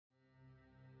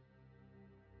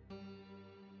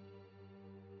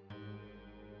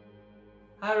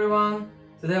Hi everyone!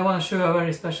 Today I want to show you a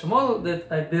very special model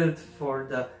that I built for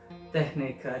the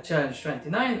Technic Challenge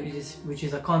 29, which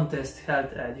is a contest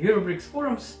held at Eurobricks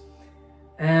forums.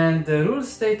 And the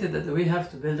rules stated that we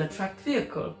have to build a tracked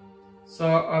vehicle. So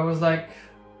I was like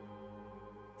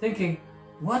thinking,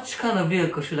 what kind of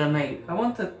vehicle should I make? I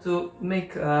wanted to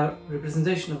make a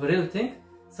representation of a real thing,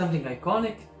 something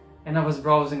iconic, and I was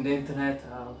browsing the internet.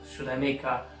 Should I make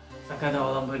some kind of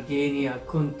a Lamborghini, a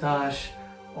Countach,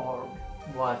 or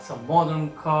what, some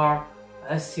modern car,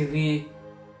 SUV?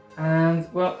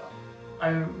 And well, I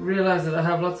realized that I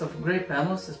have lots of grey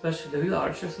panels, especially the wheel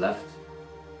arches left.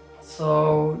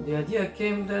 So the idea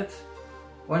came that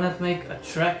why not make a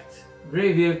tracked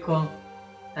grey vehicle,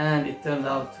 and it turned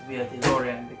out to be a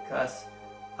DeLorean because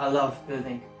I love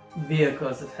building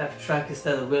vehicles that have track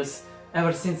instead of wheels.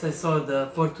 Ever since I saw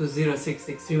the 4206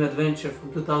 Extreme Adventure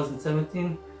from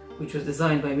 2017, which was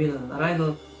designed by Milan and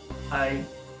Reinl, I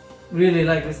really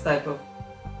like this type of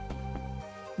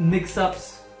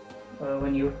mix-ups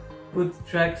when you put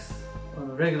tracks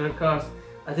on regular cars.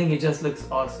 I think it just looks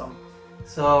awesome.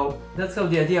 So that's how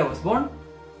the idea was born,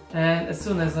 and as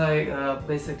soon as I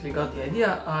basically got the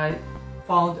idea, I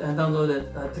found and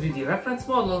downloaded a 3D reference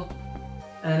model,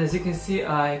 and as you can see,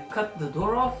 I cut the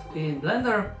door off in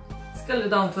Blender, scaled it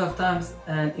down 12 times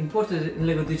and imported it in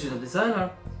LEGO Digital Designer,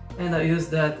 and I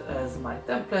used that as my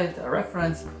template, a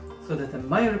reference, so that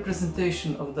my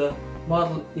representation of the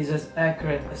model is as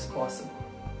accurate as possible.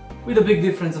 With a big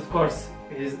difference, of course,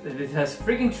 is that it has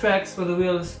freaking tracks for the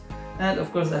wheels, and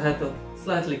of course I had to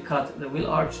slightly cut the wheel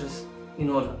arches in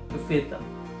order to fit them.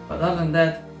 But other than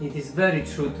that, it is very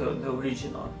true to the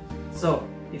original. So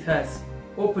it has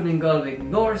opening gullwing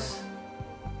doors,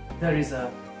 there is a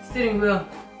steering wheel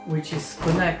which is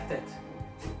connected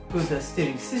to the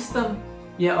steering system.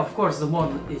 Yeah, of course the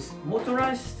model is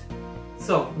motorized,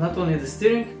 so not only the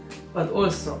steering, but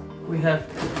also we have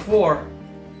 4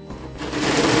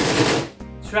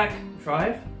 track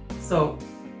drive. So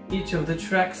each of the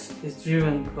tracks is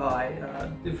driven by a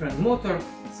different motor.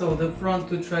 So the front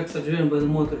 2 tracks are driven by the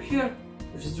motor here,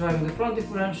 which is driving the front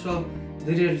differential.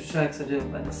 The rear tracks are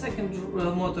driven by the second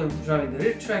motor, driving the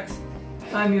rear tracks.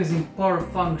 I'm using Power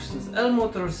Functions L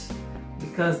motors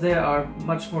because they are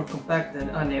much more compact than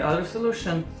any other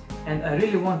solution, and I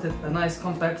really wanted a nice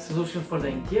compact solution for the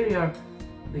interior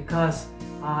because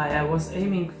I was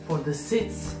aiming for the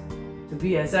seats to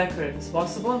be as accurate as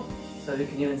possible. So you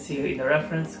can even see in the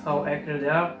reference how accurate they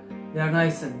are. They are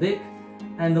nice and big,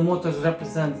 and the motors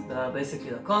represent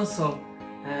basically the console,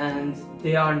 and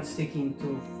they aren't sticking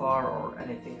too far or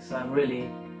anything, so I'm really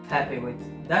happy with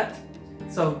that.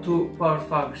 So 2 power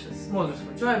functions motors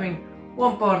for driving,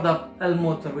 1 powered up L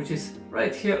motor which is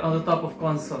right here on the top of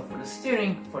console for the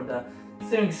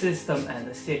steering system and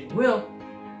the steering wheel.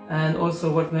 And also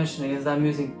worth mentioning is I'm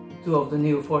using 2 of the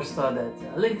new 4-studded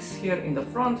links here in the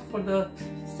front for the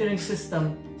steering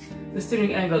system. The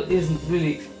steering angle isn't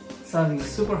really something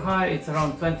super high, it's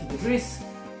around 20 degrees,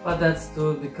 but that's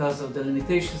due because of the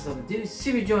limitations of the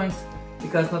CV joints,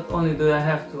 because not only do I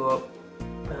have to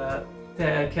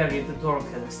carry the torque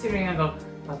at the steering angle,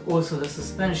 but also the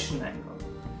suspension angle.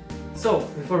 So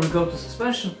before we go to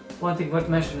suspension, one thing worth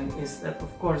mentioning is that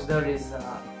of course there is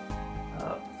a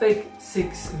fake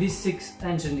V6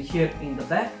 engine here in the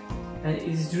back, and it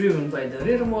is driven by the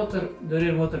rear motor. The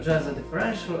rear motor drives a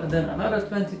differential, and then another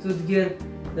 20-tooth gear,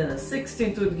 then a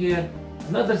 16-tooth gear,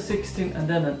 another 16, and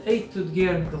then an 8-tooth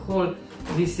gear. The whole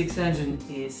V6 engine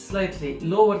is slightly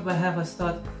lowered by half a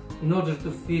stud in order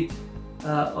to fit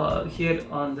here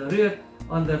on the rear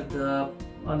under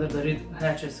the rear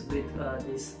hatches with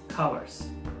these covers.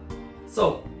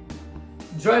 So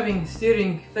driving,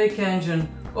 steering, fake engine,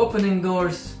 opening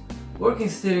doors, working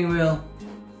steering wheel,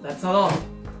 that's not all.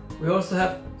 We also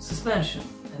have suspension,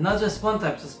 and not just one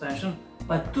type of suspension,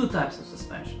 but 2 types of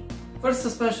suspension. First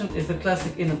suspension is the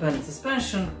classic independent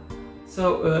suspension.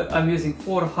 So I'm using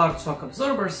 4 hard shock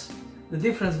absorbers. The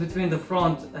difference between the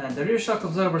front and the rear shock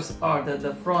absorbers are that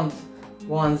the front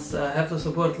ones have to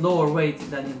support lower weight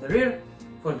than in the rear.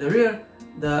 For the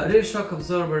rear shock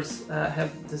absorbers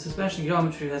the suspension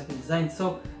geometry has been designed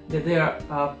so that they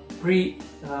are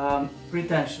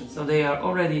pre-tension, so they are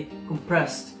already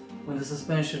compressed when the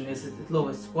suspension is at its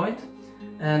lowest point.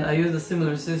 And I use a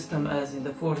similar system as in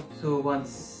the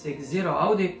 42160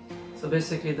 Audi. So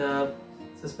basically the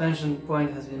suspension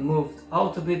point has been moved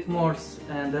out a bit more,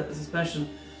 and the suspension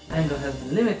angle has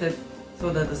been limited, so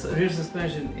that the rear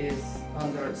suspension is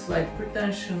under slight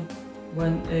pretension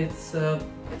when it's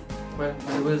when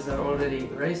the wheels are already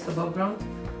raised above ground,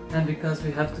 and because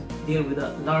we have to deal with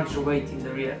a larger weight in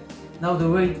the rear. Now the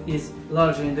weight is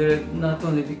larger in the rear not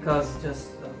only because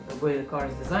just of the the way the car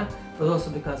is designed, but also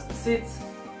because the seats,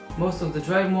 most of the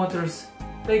drive motors,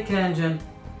 big engine,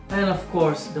 and of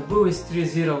course the BuWizz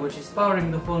 3.0, which is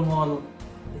powering the whole model.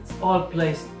 It's all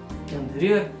placed in the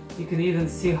rear. You can even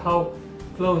see how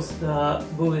close the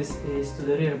BuWizz is to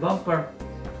the rear bumper,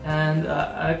 and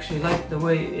I actually like the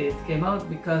way it came out,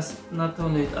 because not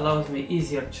only it allows me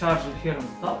easier charging here on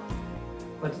the top,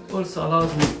 but it also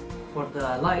allows me for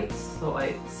the lights, so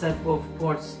I set both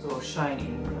ports to shine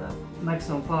in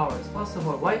maximum power as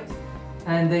possible, white,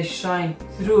 and they shine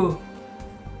through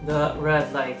the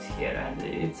red light here, and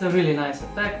it's a really nice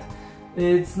effect.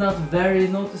 It's not very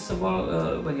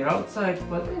noticeable when you're outside,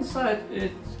 but inside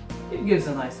it gives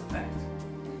a nice effect.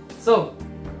 So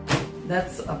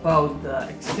that's about the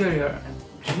exterior and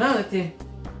functionality.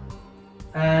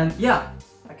 And yeah,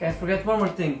 I can't forget one more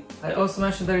thing. I also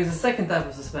mentioned there is a second type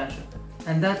of suspension,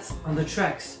 and that's on the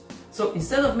tracks. So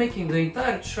instead of making the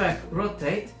entire track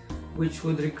rotate, which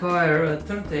would require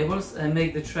turntables and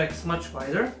make the tracks much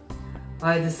wider,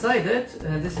 I decided,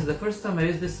 and this is the first time I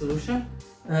use this solution,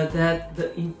 that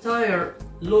the entire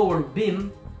lower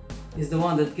beam is the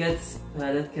one that gets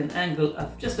that can angle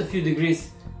just a few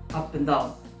degrees up and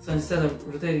down. So instead of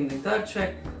rotating the entire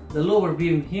track, the lower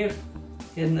beam here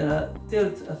can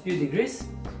tilt a few degrees,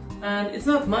 and it's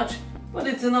not much, but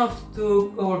it's enough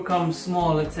to overcome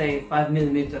small, let's say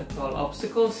 5mm tall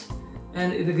obstacles,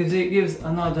 and it gives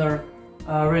another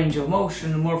range of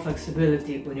motion, more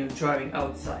flexibility when you're driving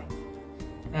outside.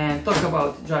 And talk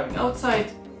about driving outside,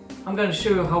 I'm going to show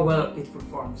you how well it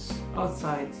performs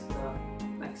outside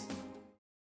next.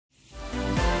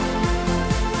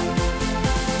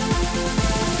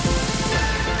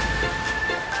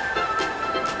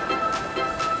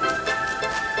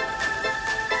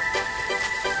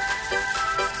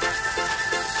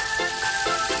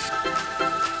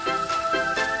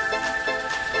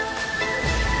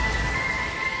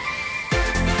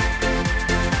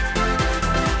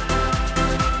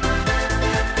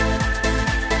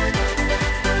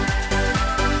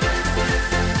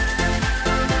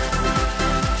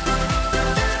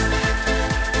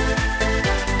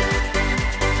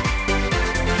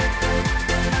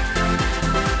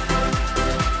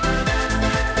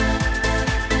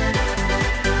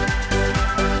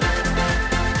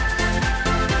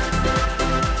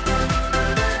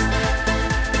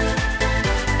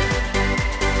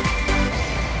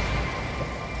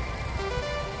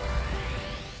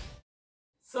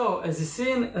 So as you've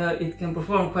seen, it can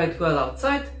perform quite well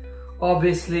outside.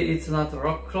 Obviously it's not a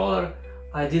rock crawler.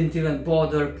 I didn't even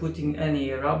bother putting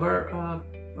any rubber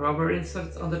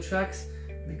inserts on the tracks,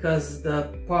 because the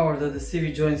power that the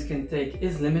CV joints can take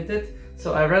is limited.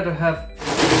 So I rather have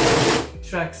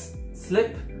tracks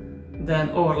slip than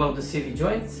overload the CV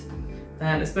joints,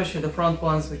 and especially the front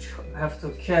ones, which have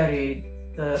to carry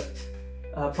the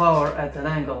power at an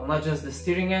angle, not just the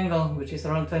steering angle, which is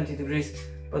around 20 degrees,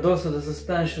 but also the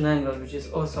suspension angle, which is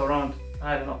also around,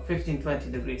 I don't know,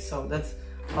 15-20 degrees. So that's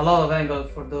a lot of angle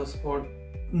for those four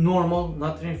normal,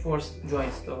 not reinforced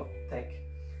joints to take.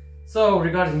 So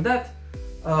regarding that,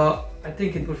 I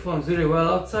think it performs really well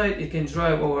outside. It can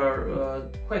drive over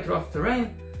quite rough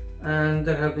terrain, and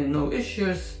there have been no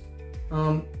issues.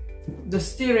 The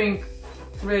steering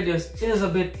radius is a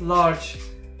bit large,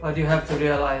 but you have to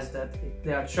realize that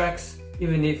they are tracks.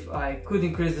 Even if I could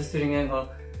increase the steering angle,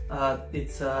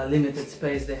 it's a limited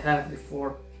space they have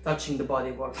before touching the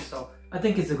bodywork. So I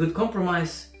think it's a good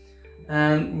compromise.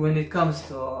 And when it comes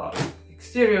to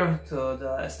exterior, to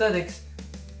the aesthetics,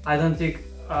 I don't think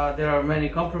there are many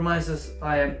compromises.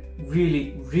 I am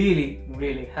really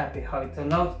happy how it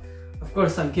turned out. Of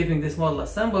course, I'm keeping this model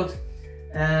assembled,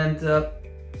 and the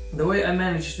way I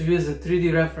managed to use a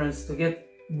 3D reference to get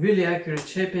really accurate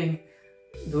shaping,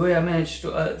 the way I managed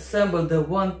to assemble the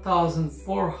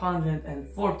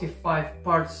 1445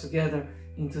 parts together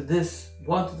into this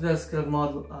 1:12 scale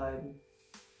model, I'm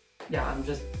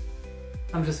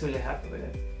just really happy with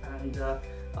it. And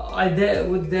I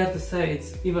would dare to say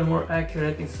it's even more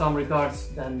accurate in some regards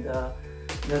than the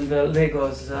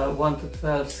Lego's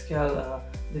 1:12 scale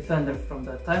Defender from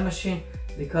the Time Machine,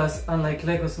 because unlike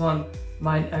Lego's one,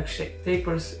 mine actually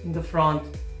tapers in the front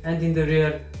and in the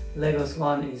rear. Lego's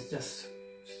one is just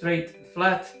straight and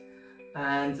flat,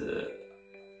 and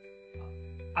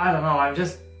I don't know,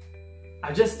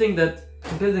 I just think that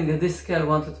building a this scale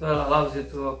 1:12 allows you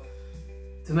to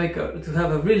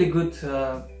have a really good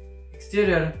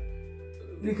exterior.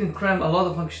 You can cram a lot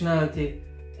of functionality,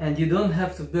 and you don't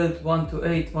have to build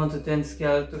 1:8, 1:10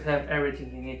 scale to have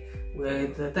everything in it.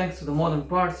 Thanks to the modern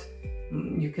parts,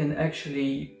 you can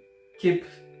actually keep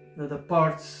the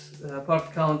part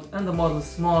count and the model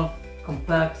small,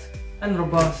 compact and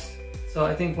robust. So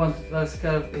I think 1 to 12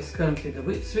 scale is currently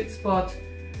the sweet spot.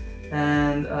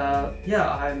 And yeah,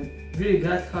 I'm really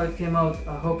glad how it came out.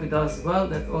 I hope it does well,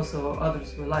 that also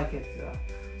others will like it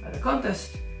at the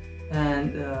contest.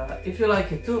 And if you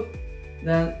like it too,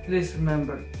 then please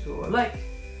remember to like,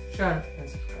 share and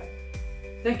subscribe.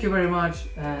 Thank you very much,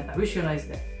 and I wish you a nice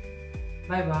day.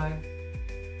 Bye bye.